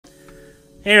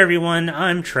Hey everyone,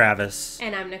 I'm Travis.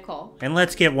 And I'm Nicole. And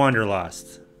let's get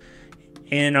wanderlost.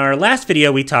 In our last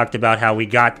video, we talked about how we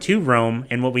got to Rome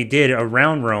and what we did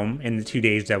around Rome in the 2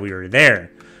 days that we were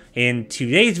there. In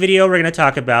today's video, we're going to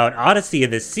talk about Odyssey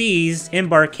of the Seas,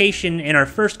 Embarkation, and our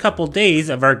first couple days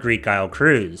of our Greek Isle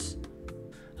cruise.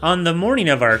 On the morning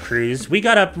of our cruise, we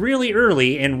got up really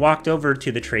early and walked over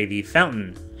to the Trevi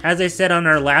Fountain. As I said on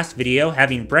our last video,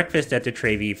 having breakfast at the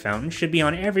Trevi Fountain should be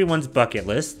on everyone's bucket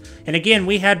list, and again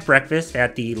we had breakfast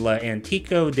at the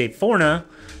L'Antico de Forna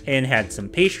and had some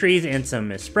pastries and some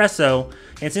espresso,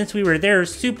 and since we were there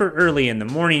super early in the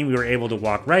morning, we were able to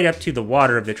walk right up to the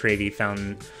water of the Trevi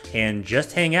Fountain and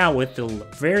just hang out with the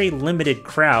very limited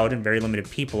crowd and very limited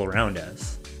people around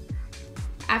us.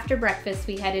 After breakfast,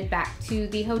 we headed back to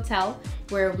the hotel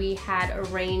where we had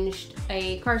arranged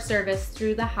a car service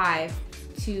through the Hive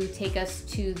to take us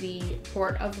to the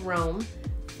Port of Rome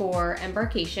for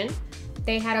embarkation.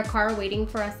 They had a car waiting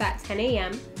for us at 10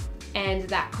 a.m. and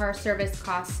that car service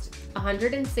cost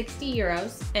 160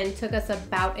 euros and took us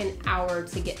about an hour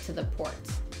to get to the port.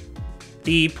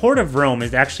 The Port of Rome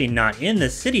is actually not in the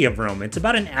city of Rome. It's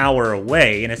about an hour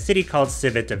away in a city called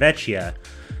Civitavecchia.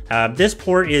 This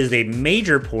port is a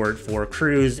major port for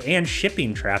cruise and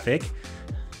shipping traffic.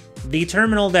 The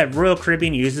terminal that Royal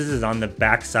Caribbean uses is on the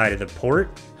back side of the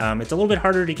port. It's a little bit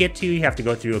harder to get to. You have to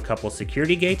go through a couple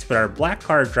security gates, but our black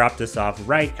car dropped us off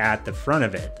right at the front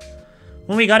of it.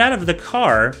 When we got out of the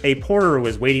car, a porter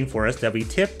was waiting for us that we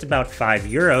tipped about 5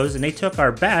 euros, and they took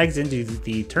our bags into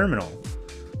the terminal.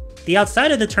 The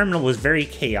outside of the terminal was very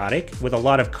chaotic, with a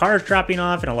lot of cars dropping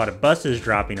off and a lot of buses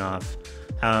dropping off.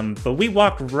 But we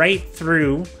walked right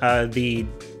through the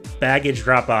baggage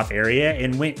drop-off area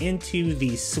and went into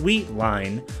the suite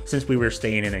line since we were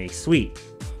staying in a suite.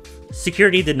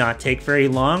 Security did not take very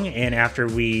long, and after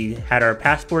we had our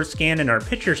passport scanned and our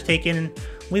pictures taken,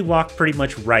 we walked pretty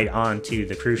much right onto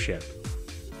the cruise ship.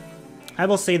 I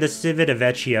will say the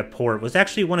Civitavecchia port was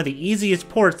actually one of the easiest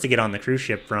ports to get on the cruise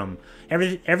ship from.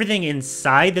 Everything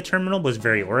inside the terminal was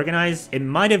very organized. It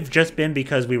might have just been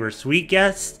because we were suite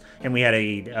guests and we had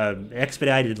a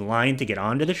expedited line to get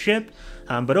onto the ship,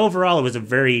 but overall it was a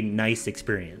very nice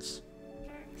experience.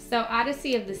 So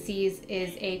Odyssey of the Seas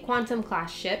is a Quantum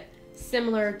class ship,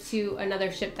 similar to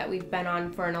another ship that we've been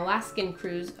on for an Alaskan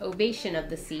cruise, Ovation of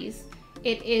the Seas.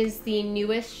 It is the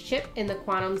newest ship in the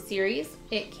Quantum series.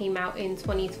 It came out in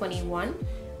 2021.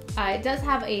 It does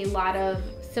have a lot of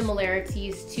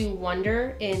similarities to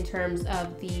Wonder in terms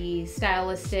of the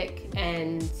stylistic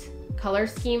and color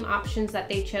scheme options that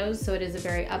they chose, so it is a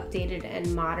very updated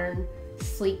and modern,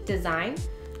 sleek design.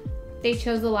 They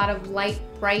chose a lot of light,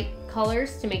 bright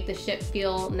colors to make the ship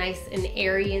feel nice and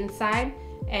airy inside,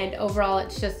 and overall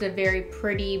it's just a very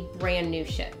pretty, brand new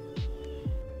ship.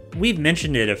 We've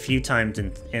mentioned it a few times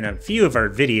in a few of our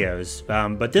videos,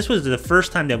 but this was the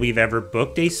first time that we've ever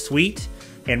booked a suite,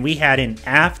 and we had an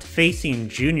aft-facing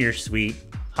junior suite,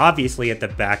 obviously at the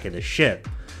back of the ship.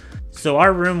 So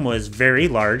our room was very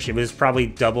large. It was probably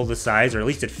double the size, or at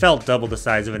least it felt double the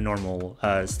size of a normal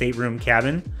stateroom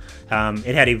cabin.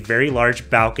 It had a very large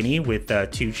balcony with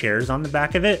 2 chairs on the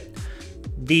back of it.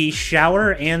 The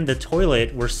shower and the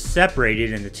toilet were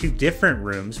separated into 2 different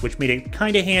rooms, which made it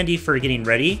kind of handy for getting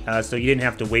ready, so you didn't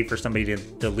have to wait for somebody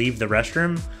to leave the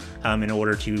restroom in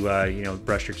order to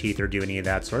brush your teeth or do any of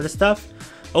that sort of stuff.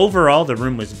 Overall, the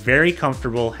room was very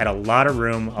comfortable, had a lot of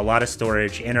room, a lot of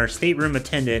storage, and our stateroom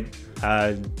attendant,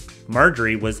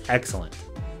 Marjorie, was excellent.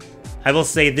 I will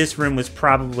say this room was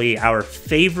probably our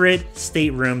favorite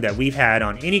stateroom that we've had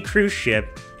on any cruise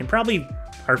ship, and probably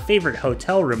our favorite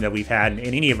hotel room that we've had in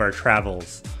any of our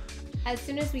travels. As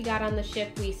soon as we got on the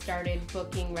ship, we started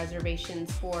booking reservations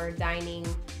for dining,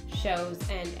 shows,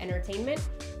 and entertainment.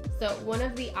 So one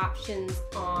of the options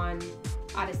on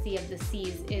Odyssey of the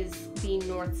Seas is the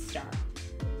North Star.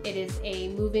 It is a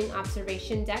moving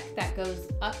observation deck that goes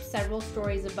up several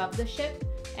stories above the ship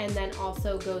and then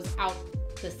also goes out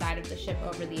the side of the ship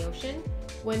over the ocean.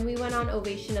 When we went on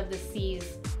Ovation of the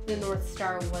Seas, the North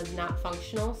Star was not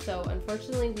functional, so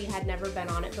unfortunately we had never been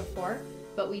on it before,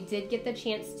 but we did get the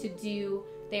chance to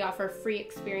they offer free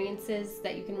experiences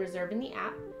that you can reserve in the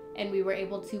app, and we were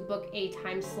able to book a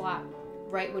time slot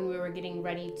right when we were getting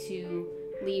ready to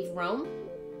leave Rome.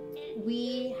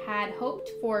 We had hoped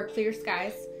for clear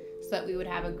skies so that we would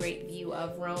have a great view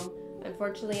of Rome.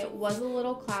 Unfortunately, it was a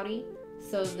little cloudy,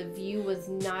 so the view was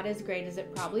not as great as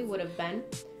it probably would have been.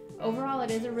 Overall, it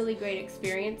is a really great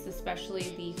experience,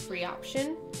 especially the free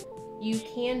option. You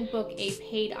can book a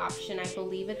paid option. I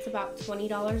believe it's about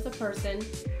 $20 a person,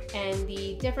 and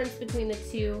the difference between the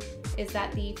two is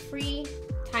that the free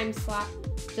time slot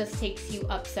just takes you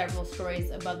up several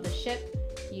stories above the ship,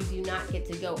 you do not get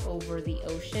to go over the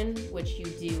ocean, which you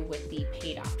do with the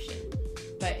paid option.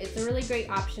 But it's a really great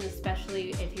option,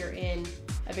 especially if you're in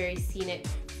a very scenic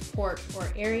port or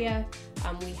area.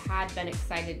 We had been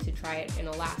excited to try it in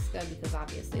Alaska because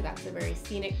obviously that's a very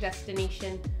scenic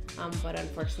destination, but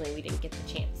unfortunately we didn't get the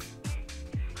chance.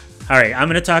 All right, I'm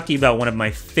going to talk to you about one of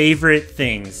my favorite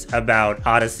things about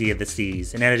Odyssey of the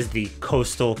Seas, and that is the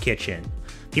Coastal Kitchen.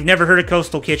 If you've never heard of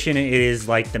Coastal Kitchen, it is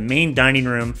like the main dining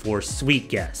room for suite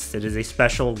guests. It is a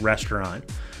special restaurant.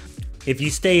 If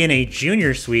you stay in a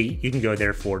junior suite, you can go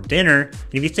there for dinner.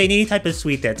 And if you stay in any type of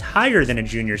suite that's higher than a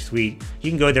junior suite,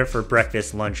 you can go there for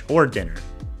breakfast, lunch, or dinner.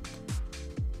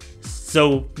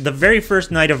 So the very first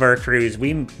night of our cruise,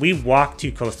 we walked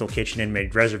to Coastal Kitchen and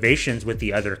made reservations with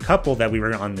the other couple that we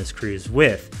were on this cruise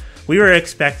with. We were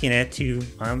expecting it to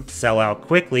sell out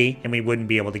quickly and we wouldn't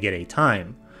be able to get a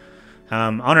time.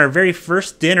 On our very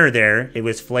first dinner there, it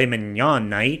was filet mignon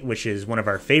night, which is one of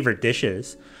our favorite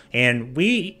dishes. And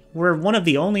we were one of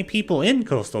the only people in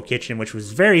Coastal Kitchen, which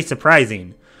was very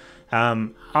surprising.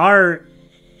 Our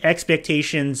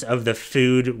expectations of the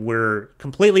food were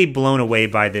completely blown away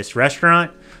by this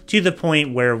restaurant, to the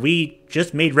point where we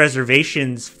just made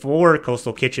reservations for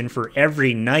Coastal Kitchen for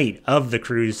every night of the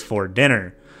cruise for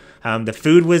dinner. The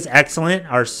food was excellent.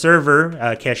 Our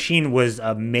server, Cashin, was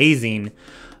amazing.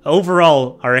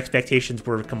 Overall, our expectations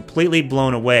were completely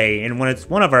blown away, and when it's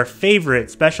one of our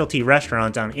favorite specialty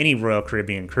restaurants on any Royal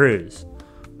Caribbean cruise.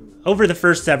 Over the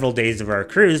first several days of our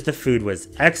cruise, the food was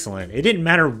excellent. It didn't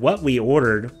matter what we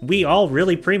ordered, we all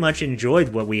really pretty much enjoyed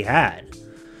what we had.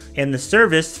 And the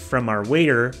service from our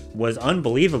waiter was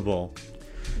unbelievable.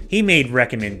 He made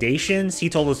recommendations, he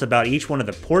told us about each one of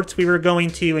the ports we were going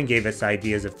to and gave us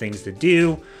ideas of things to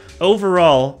do.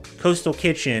 Overall, Coastal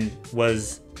Kitchen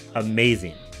was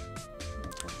amazing.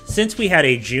 Since we had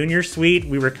a junior suite,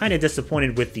 we were kind of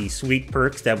disappointed with the suite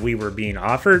perks that we were being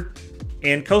offered,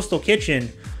 and Coastal Kitchen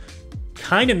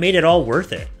kind of made it all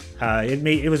worth it.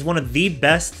 It was one of the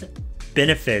best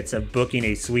benefits of booking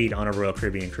a suite on a Royal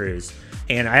Caribbean cruise.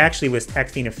 And I actually was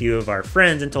texting a few of our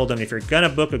friends and told them, if you're gonna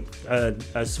book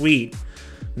a suite,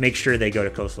 make sure they go to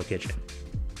Coastal Kitchen.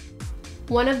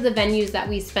 One of the venues that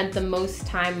we spent the most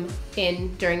time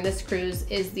in during this cruise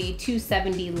is the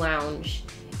 270 Lounge.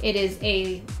 It is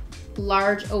a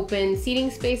large open seating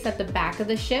space at the back of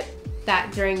the ship that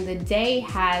during the day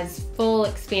has full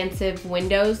expansive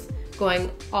windows going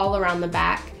all around the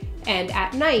back, and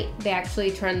at night they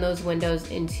actually turn those windows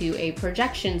into a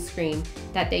projection screen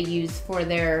that they use for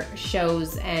their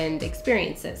shows and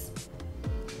experiences.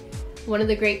 One of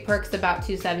the great perks about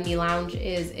 270 Lounge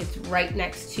is it's right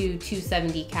next to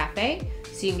 270 Cafe,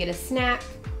 so you can get a snack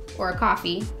or a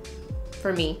coffee,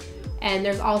 for me. And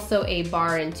there's also a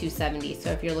bar in 270,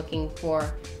 so if you're looking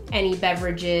for any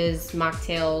beverages,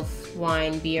 mocktails,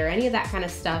 wine, beer, any of that kind of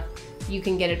stuff, you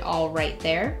can get it all right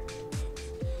there.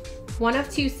 One of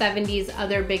 270's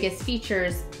other biggest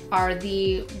features are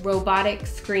the robotic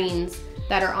screens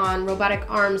that are on robotic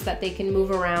arms that they can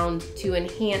move around to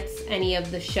enhance any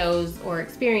of the shows or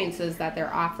experiences that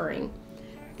they're offering.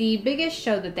 The biggest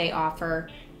show that they offer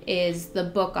is the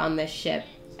book on this ship,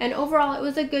 and overall it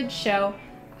was a good show.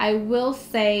 I will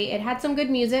say it had some good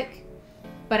music,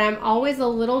 but I'm always a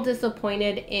little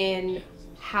disappointed in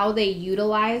how they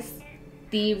utilize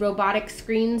the robotic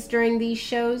screens during these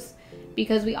shows,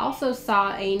 because we also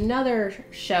saw another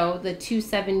show, the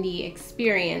 270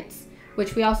 Experience,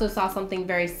 which we also saw something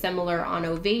very similar on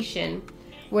Ovation,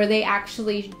 where they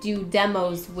actually do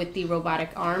demos with the robotic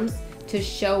arms to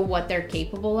show what they're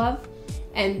capable of,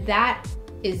 and that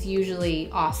is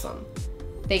usually awesome.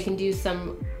 They can do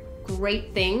some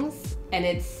great things and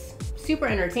it's super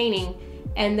entertaining,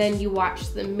 and then you watch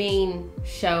the main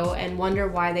show and wonder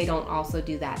why they don't also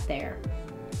do that there.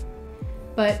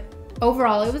 But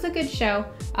overall, it was a good show.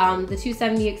 The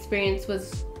 270 Experience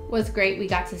was great. We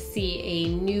got to see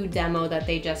a new demo that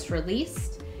they just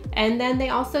released, and then they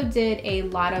also did a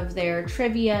lot of their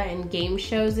trivia and game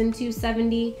shows in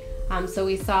 270. So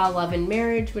we saw Love and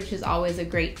Marriage, which is always a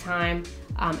great time,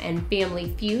 and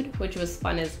Family Feud, which was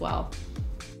fun as well.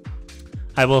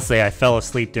 I will say I fell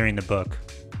asleep during the book.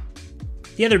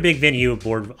 The other big venue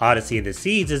aboard Odyssey of the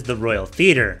Seas is the Royal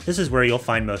Theatre. This is where you'll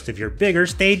find most of your bigger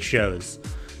stage shows.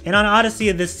 And on Odyssey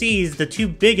of the Seas, the two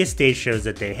biggest stage shows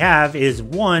that they have is,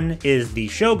 one is the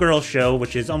Showgirl Show,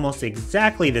 which is almost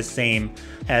exactly the same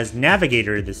as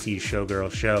Navigator of the Seas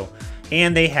Showgirl Show,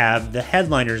 and they have the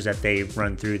headliners that they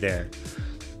run through there.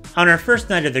 On our first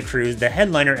night of the cruise, the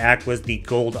headliner act was the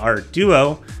Gold Art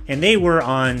Duo, and they were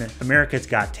on America's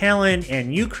Got Talent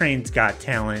and Ukraine's Got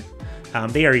Talent.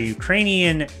 They are a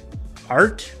Ukrainian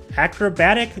art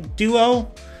acrobatic duo.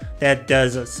 that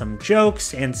does some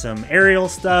jokes and some aerial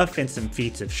stuff and some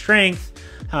feats of strength.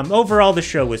 Overall, the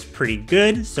show was pretty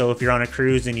good, so if you're on a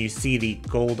cruise and you see the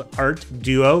Gold Art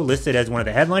Duo listed as one of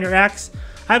the headliner acts,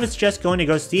 I would suggest going to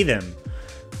go see them.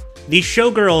 The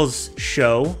Showgirls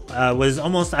show was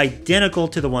almost identical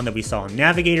to the one that we saw in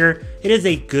Navigator. It is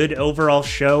a good overall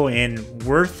show and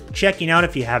worth checking out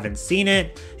if you haven't seen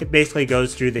it. It basically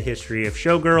goes through the history of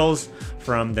showgirls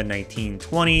from the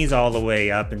 1920s all the way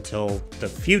up until the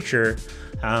future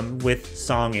with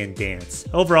song and dance.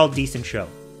 Overall, decent show.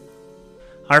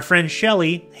 Our friend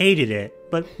Shelly hated it,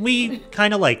 but we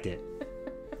kind of liked it.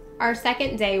 Our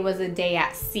second day was a day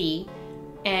at sea,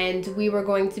 and we were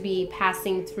going to be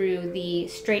passing through the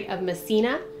Strait of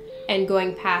Messina and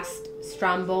going past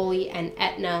Stromboli and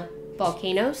Etna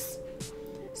volcanoes.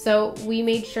 So we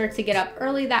made sure to get up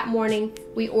early that morning.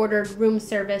 We ordered room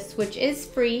service, which is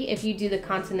free if you do the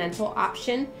continental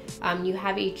option. You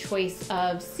have a choice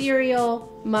of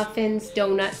cereal, muffins,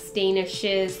 donuts,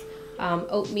 danishes,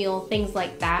 oatmeal, things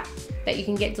like that you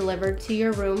can get delivered to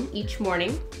your room each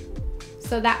morning.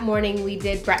 So that morning we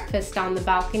did breakfast on the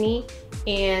balcony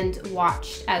and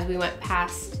watched as we went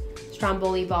past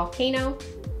Stromboli volcano.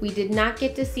 We did not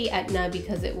get to see Etna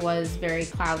because it was very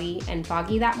cloudy and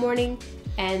foggy that morning,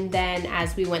 and then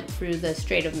as we went through the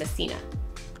Strait of Messina.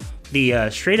 The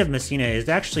Strait of Messina is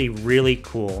actually really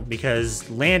cool because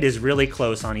land is really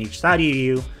close on each side of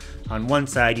you. On one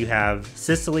side you have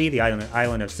Sicily, the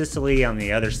island of Sicily. On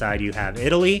the other side you have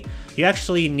Italy. You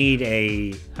actually need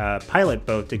a pilot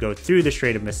boat to go through the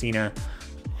Strait of Messina.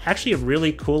 Actually a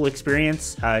really cool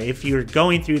experience. If you're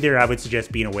going through there, I would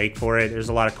suggest being awake for it. There's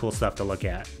a lot of cool stuff to look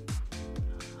at.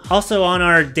 Also on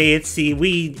our day at sea,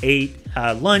 we ate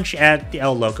lunch at the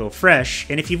El Loco Fresh.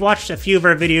 And if you've watched a few of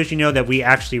our videos, you know that we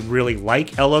actually really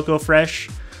like El Loco Fresh.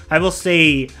 I will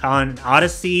say on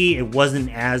Odyssey, it wasn't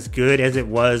as good as it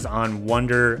was on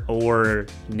Wonder or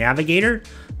Navigator,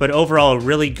 but overall a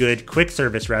really good quick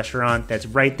service restaurant that's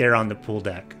right there on the pool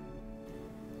deck.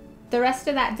 The rest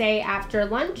of that day after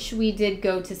lunch, we did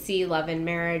go to see Love and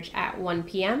Marriage at 1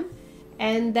 p.m.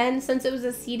 And then since it was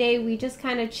a sea day, we just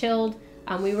kind of chilled.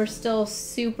 We were still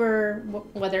super,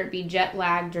 whether it be jet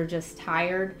lagged or just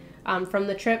tired from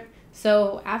the trip.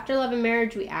 So after Love and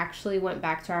Marriage, we actually went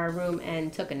back to our room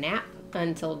and took a nap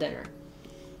until dinner.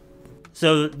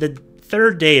 So the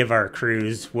third day of our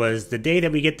cruise was the day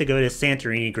that we get to go to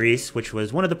Santorini, Greece, which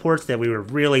was one of the ports that we were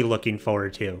really looking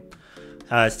forward to.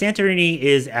 Santorini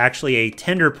is actually a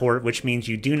tender port, which means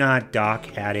you do not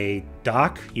dock at a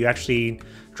dock. You actually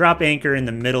drop anchor in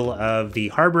the middle of the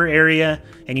harbor area,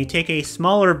 and you take a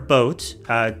smaller boat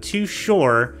to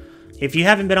shore. If you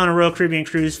haven't been on a Royal Caribbean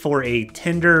cruise for a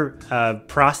tender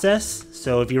process,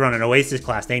 so if you're on an Oasis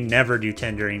class, they never do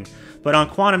tendering. But on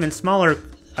Quantum and smaller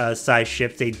size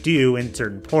ships, they do in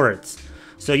certain ports.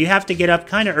 So you have to get up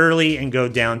kind of early and go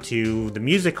down to the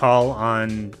music hall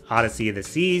on Odyssey of the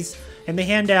Seas, and they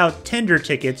hand out tender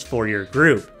tickets for your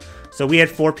group. So we had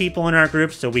 4 people in our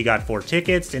group, so we got 4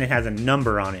 tickets, and it has a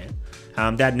number on it.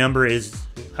 That number is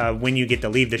when you get to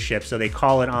leave the ship, so they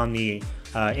call it on the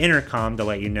intercom to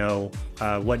let you know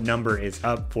what number is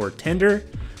up for tender,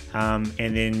 and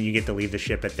then you get to leave the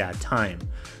ship at that time.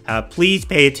 Please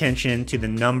pay attention to the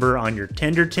number on your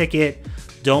tender ticket.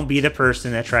 Don't be the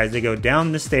person that tries to go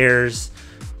down the stairs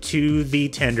to the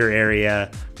tender area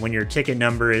when your ticket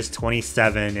number is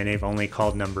 27 and they've only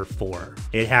called number 4.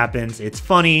 It happens, it's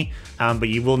funny, but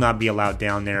you will not be allowed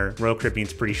down there. Royal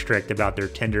Caribbean's pretty strict about their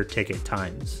tender ticket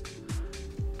times.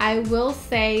 I will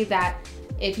say that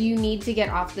if you need to get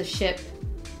off the ship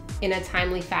in a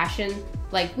timely fashion,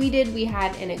 like we did, we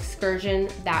had an excursion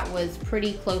that was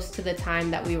pretty close to the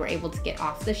time that we were able to get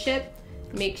off the ship.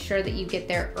 Make sure that you get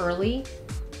there early.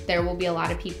 There will be a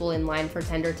lot of people in line for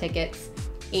tender tickets.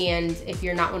 And if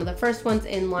you're not one of the first ones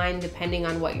in line, depending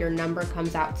on what your number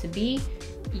comes out to be,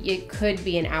 it could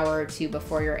be an hour or 2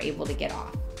 before you're able to get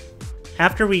off.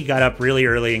 After we got up really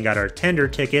early and got our tender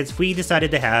tickets, we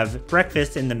decided to have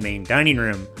breakfast in the main dining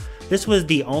room. This was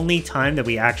the only time that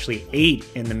we actually ate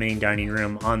in the main dining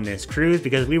room on this cruise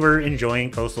because we were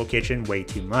enjoying Coastal Kitchen way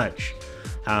too much.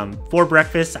 For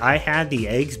breakfast, I had the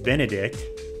Eggs Benedict.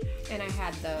 And I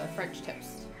had the French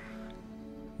toast.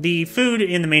 The food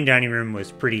in the main dining room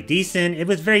was pretty decent. It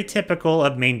was very typical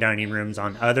of main dining rooms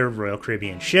on other Royal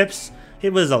Caribbean ships.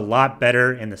 It was a lot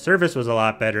better, and the service was a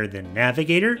lot better than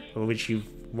Navigator, which you've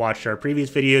watched our previous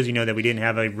videos. You know that we didn't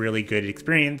have a really good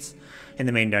experience in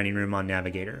the main dining room on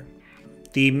Navigator.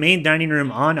 The main dining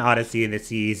room on Odyssey of the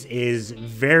Seas is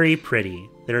very pretty.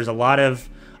 There's a lot of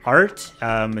art.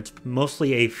 It's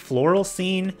mostly a floral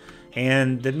scene,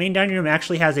 And the main dining room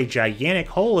actually has a gigantic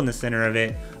hole in the center of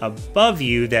it above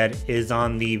you that is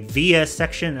on the via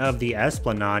section of the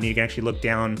esplanade. You can actually look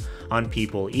down on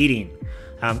people eating.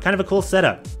 Kind of a cool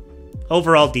setup.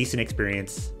 Overall decent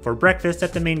experience for breakfast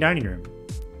at the main dining room.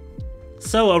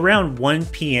 So around 1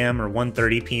 p.m. or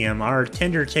 1:30 p.m. our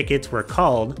tender tickets were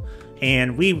called,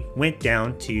 and we went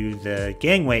down to the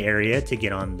gangway area to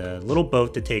get on the little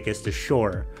boat to take us to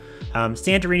shore.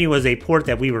 Santorini was a port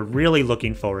that we were really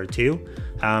looking forward to.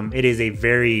 It is a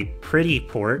very pretty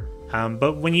port,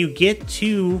 but when you get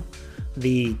to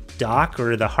the dock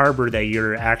or the harbor that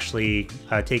you're actually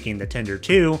taking the tender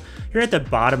to, you're at the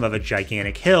bottom of a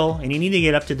gigantic hill, and you need to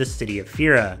get up to the city of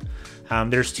Fira.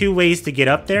 There's two ways to get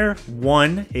up there.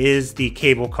 One is the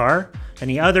cable car, and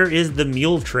the other is the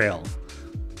mule trail.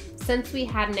 Since we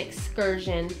had an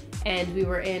excursion and we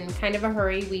were in kind of a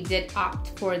hurry, we did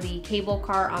opt for the cable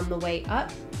car on the way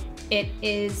up. It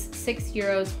is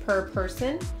 €6 per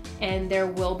person, and there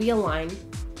will be a line,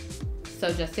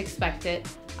 so just expect it.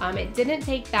 It didn't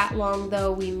take that long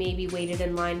though. We maybe waited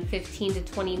in line 15 to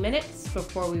 20 minutes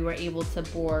before we were able to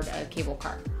board a cable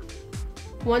car.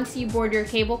 Once you board your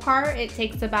cable car, it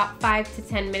takes about 5 to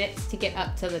 10 minutes to get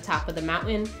up to the top of the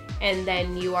mountain, and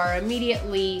then you are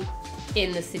immediately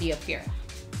in the city of Fira.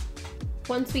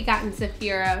 Once we got into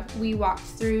Fira, we walked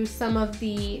through some of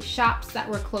the shops that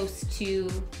were close to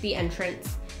the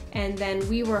entrance, and then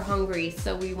we were hungry,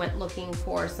 so we went looking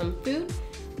for some food.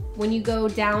 When you go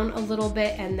down a little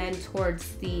bit and then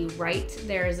towards the right,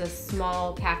 there's a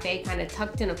small cafe kind of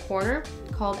tucked in a corner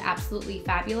called Absolutely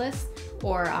Fabulous,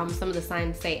 or some of the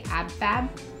signs say Ab Fab.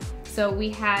 So we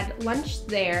had lunch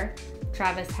there.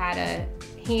 Travis had a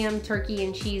ham, turkey,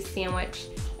 and cheese sandwich,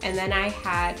 and then I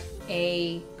had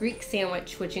a Greek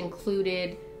sandwich which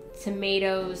included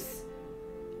tomatoes,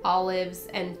 olives,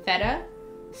 and feta.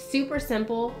 Super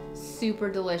simple, super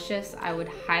delicious. I would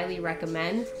highly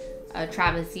recommend.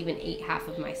 Travis even ate half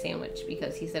of my sandwich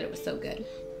because he said it was so good.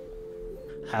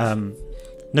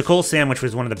 Nicole's sandwich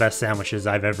was one of the best sandwiches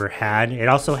I've ever had. It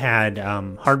also had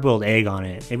hard-boiled egg on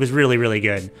it. It was really, really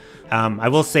good. I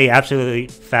will say Absolutely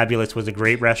Fabulous was a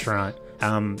great restaurant.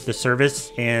 The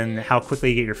service and how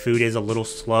quickly you get your food is a little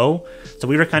slow. So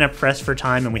we were kind of pressed for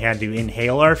time and we had to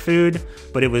inhale our food,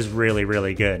 but it was really,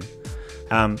 really good.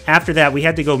 After that, we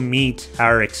had to go meet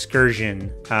our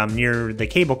excursion near the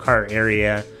cable car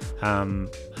area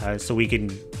so we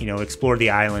could, explore the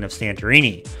island of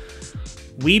Santorini.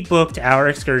 We booked our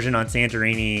excursion on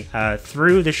Santorini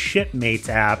through the Shipmates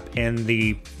app, and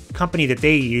the company that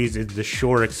they use is the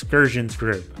Shore Excursions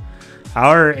Group.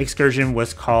 Our excursion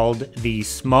was called the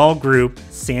Small Group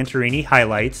Santorini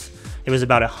Highlights. It was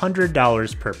about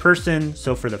 $100 per person,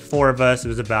 so for the four of us, it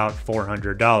was about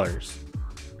 $400.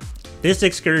 This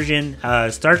excursion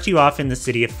starts you off in the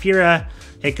city of Fira.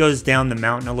 It goes down the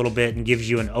mountain a little bit and gives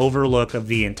you an overlook of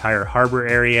the entire harbor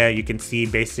area. You can see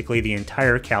basically the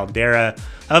entire caldera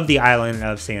of the island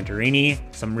of Santorini.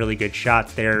 Some really good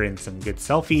shots there and some good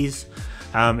selfies.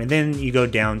 And then you go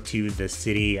down to the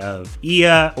city of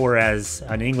Ia, or as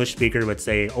an English speaker would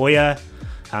say, Oya,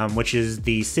 which is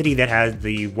the city that has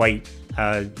the white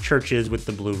churches with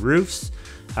the blue roofs.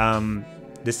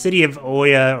 The city of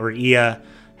Oya or Ia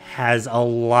has a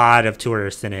lot of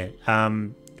tourists in it.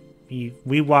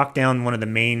 We walked down one of the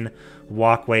main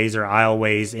walkways or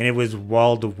aisleways, and it was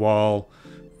wall-to-wall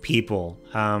people,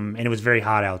 and it was very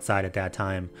hot outside at that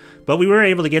time. But we were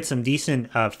able to get some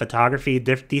decent photography,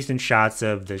 decent shots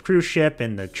of the cruise ship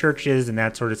and the churches and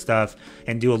that sort of stuff,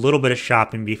 and do a little bit of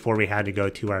shopping before we had to go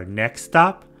to our next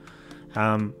stop,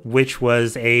 which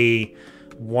was a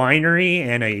winery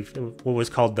and what was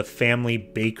called the Family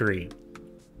Bakery.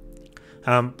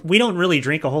 We don't really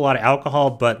drink a whole lot of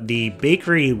alcohol, but the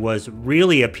bakery was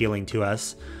really appealing to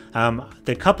us.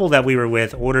 The couple that we were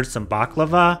with ordered some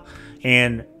baklava,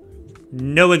 and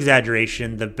no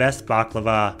exaggeration, the best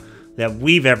baklava that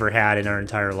we've ever had in our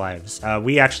entire lives.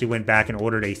 We actually went back and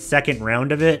ordered a second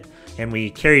round of it, and we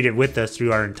carried it with us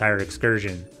through our entire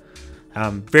excursion.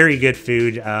 Very good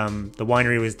food. The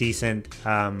winery was decent,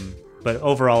 but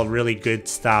overall, really good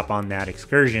stop on that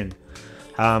excursion.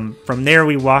 From there,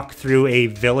 we walked through a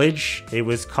village. It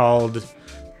was called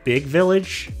Big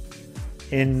Village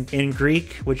in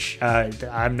Greek, which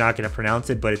I'm not going to pronounce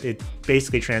it, but it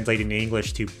basically translated in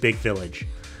English to Big Village.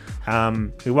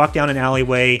 We walked down an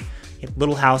alleyway,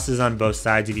 little houses on both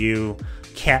sides of you,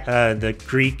 the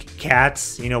Greek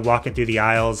cats, walking through the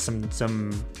aisles,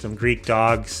 some Greek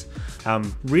dogs.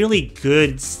 Really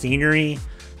good scenery.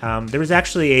 There was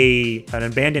actually an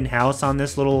abandoned house on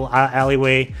this little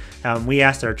alleyway. We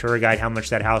asked our tour guide how much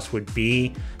that house would be,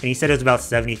 and he said it was about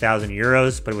 70,000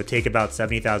 euros, but it would take about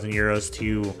 70,000 euros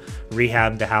to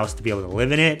rehab the house to be able to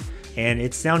live in it, and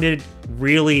it sounded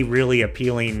really, really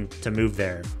appealing to move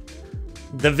there.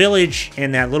 The village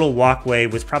and that little walkway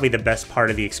was probably the best part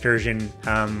of the excursion.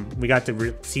 We got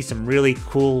to see some really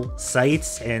cool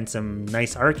sights and some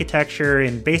nice architecture,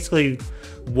 and basically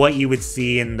what you would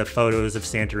see in the photos of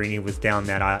Santorini was down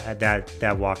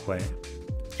that walkway.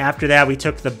 After that, we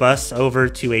took the bus over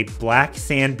to a black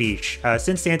sand beach.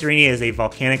 Since Santorini is a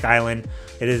volcanic island,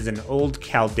 it is an old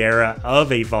caldera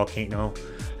of a volcano.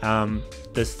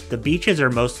 The beaches are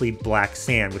mostly black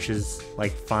sand, which is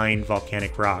like fine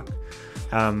volcanic rock.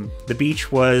 The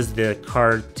beach was the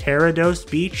Carterados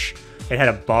beach. It had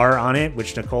a bar on it,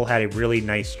 which Nicole had a really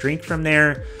nice drink from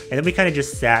there. And then we kind of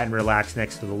just sat and relaxed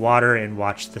next to the water and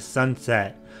watched the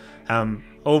sunset.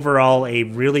 Overall, a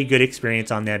really good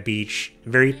experience on that beach.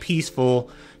 Very peaceful.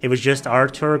 It was just our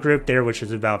tour group there, which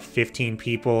was about 15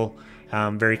 people.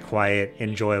 Very quiet,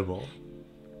 enjoyable.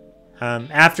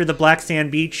 After the black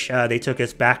sand beach, they took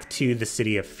us back to the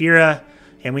city of Fira,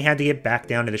 and we had to get back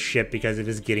down to the ship because it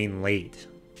was getting late.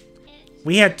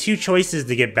 We had two choices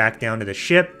to get back down to the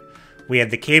ship. We had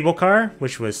the cable car,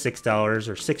 which was $6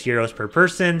 or €6 per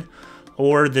person,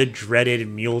 or the dreaded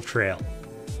mule trail.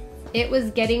 It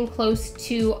was getting close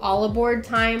to all aboard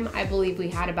time. I believe we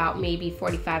had about maybe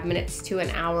 45 minutes to an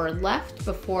hour left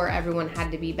before everyone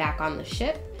had to be back on the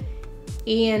ship.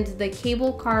 And the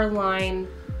cable car line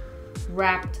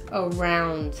wrapped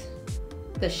around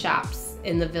the shops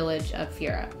in the village of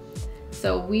Fira.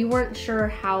 So we weren't sure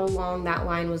how long that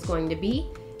line was going to be,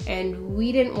 and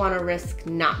we didn't want to risk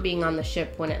not being on the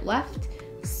ship when it left,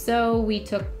 so we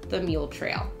took the mule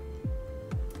trail.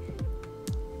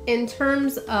 In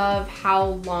terms of how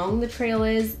long the trail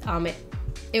is,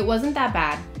 it wasn't that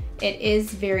bad. It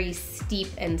is very steep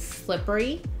and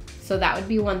slippery, so that would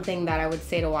be one thing that I would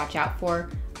say to watch out for.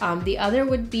 The other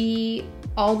would be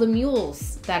all the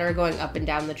mules that are going up and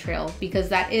down the trail, because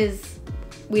that is,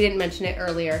 we didn't mention it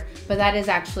earlier, but that is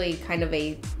actually kind of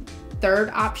a third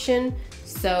option.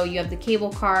 So you have the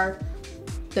cable car,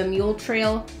 the mule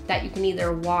trail that you can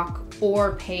either walk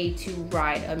or pay to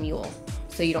ride a mule,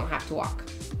 so you don't have to walk.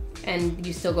 And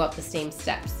you still go up the same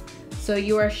steps. So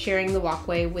you are sharing the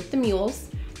walkway with the mules.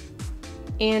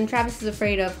 And Travis is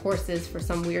afraid of horses for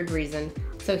some weird reason,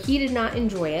 so he did not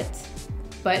enjoy it.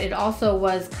 But it also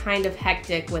was kind of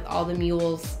hectic with all the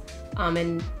mules,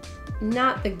 and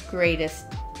not the greatest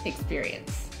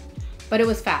experience. But it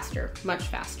was faster, much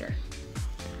faster.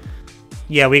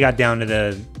 Yeah, we got down to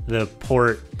the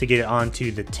port to get it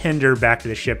onto the tender back to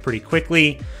the ship pretty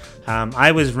quickly.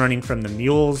 I was running from the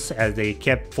mules as they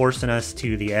kept forcing us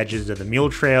to the edges of the mule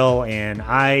trail, and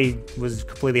I was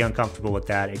completely uncomfortable with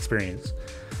that experience.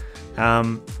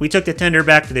 We took the tender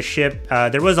back to the ship.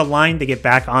 There was a line to get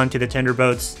back onto the tender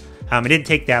boats. It didn't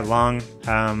take that long.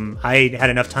 I had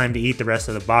enough time to eat the rest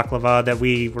of the baklava that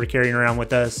we were carrying around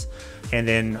with us, and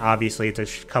then obviously it's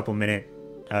a couple minute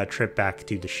trip back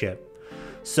to the ship.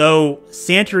 So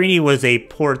Santorini was a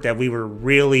port that we were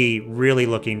really, really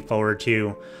looking forward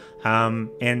to.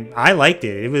 And I liked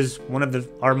it. It was one of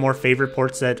our more favorite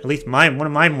ports that, at least one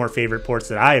of my more favorite ports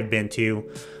that I have been to.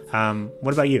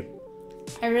 What about you?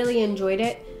 I really enjoyed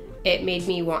it. It made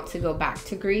me want to go back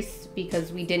to Greece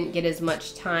because we didn't get as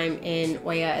much time in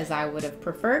Oya as I would have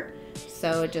preferred.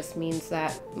 So it just means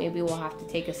that maybe we'll have to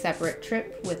take a separate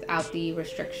trip without the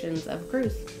restrictions of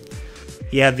cruise.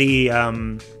 Yeah, the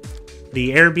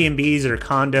Airbnbs or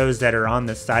condos that are on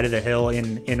the side of the hill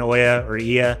in Oya or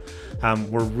Ia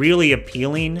were really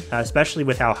appealing, especially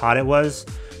with how hot it was.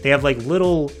 They have like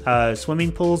little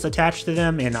swimming pools attached to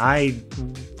them, and I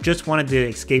just wanted to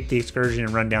escape the excursion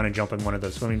and run down and jump in one of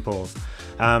those swimming pools.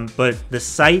 But the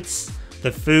sights,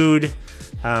 the food,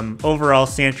 overall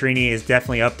Santorini is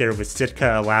definitely up there with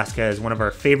Sitka, Alaska as one of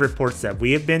our favorite ports that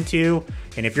we have been to.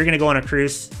 And if you're going to go on a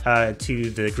cruise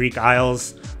to the Greek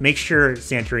Isles, make sure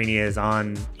Santorini is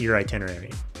on your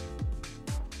itinerary.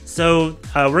 So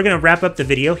we're going to wrap up the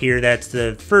video here. That's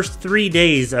the first 3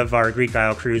 days of our Greek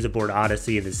Isle cruise aboard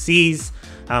Odyssey of the Seas.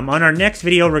 On our next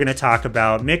video, we're going to talk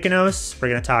about Mykonos, we're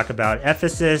going to talk about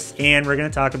Ephesus, and we're going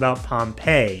to talk about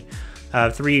Pompeii.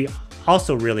 3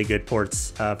 also really good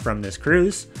ports from this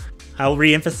cruise. I'll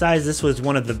re-emphasize this was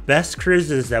one of the best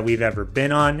cruises that we've ever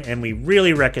been on, and we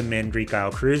really recommend Greek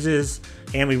Isle cruises,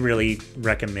 and we really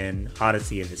recommend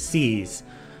Odyssey of the Seas.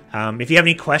 If you have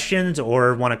any questions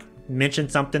or want to mention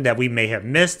something that we may have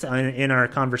missed in our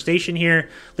conversation here,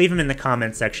 leave them in the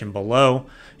comment section below.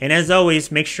 And as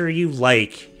always, make sure you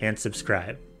like and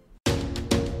subscribe.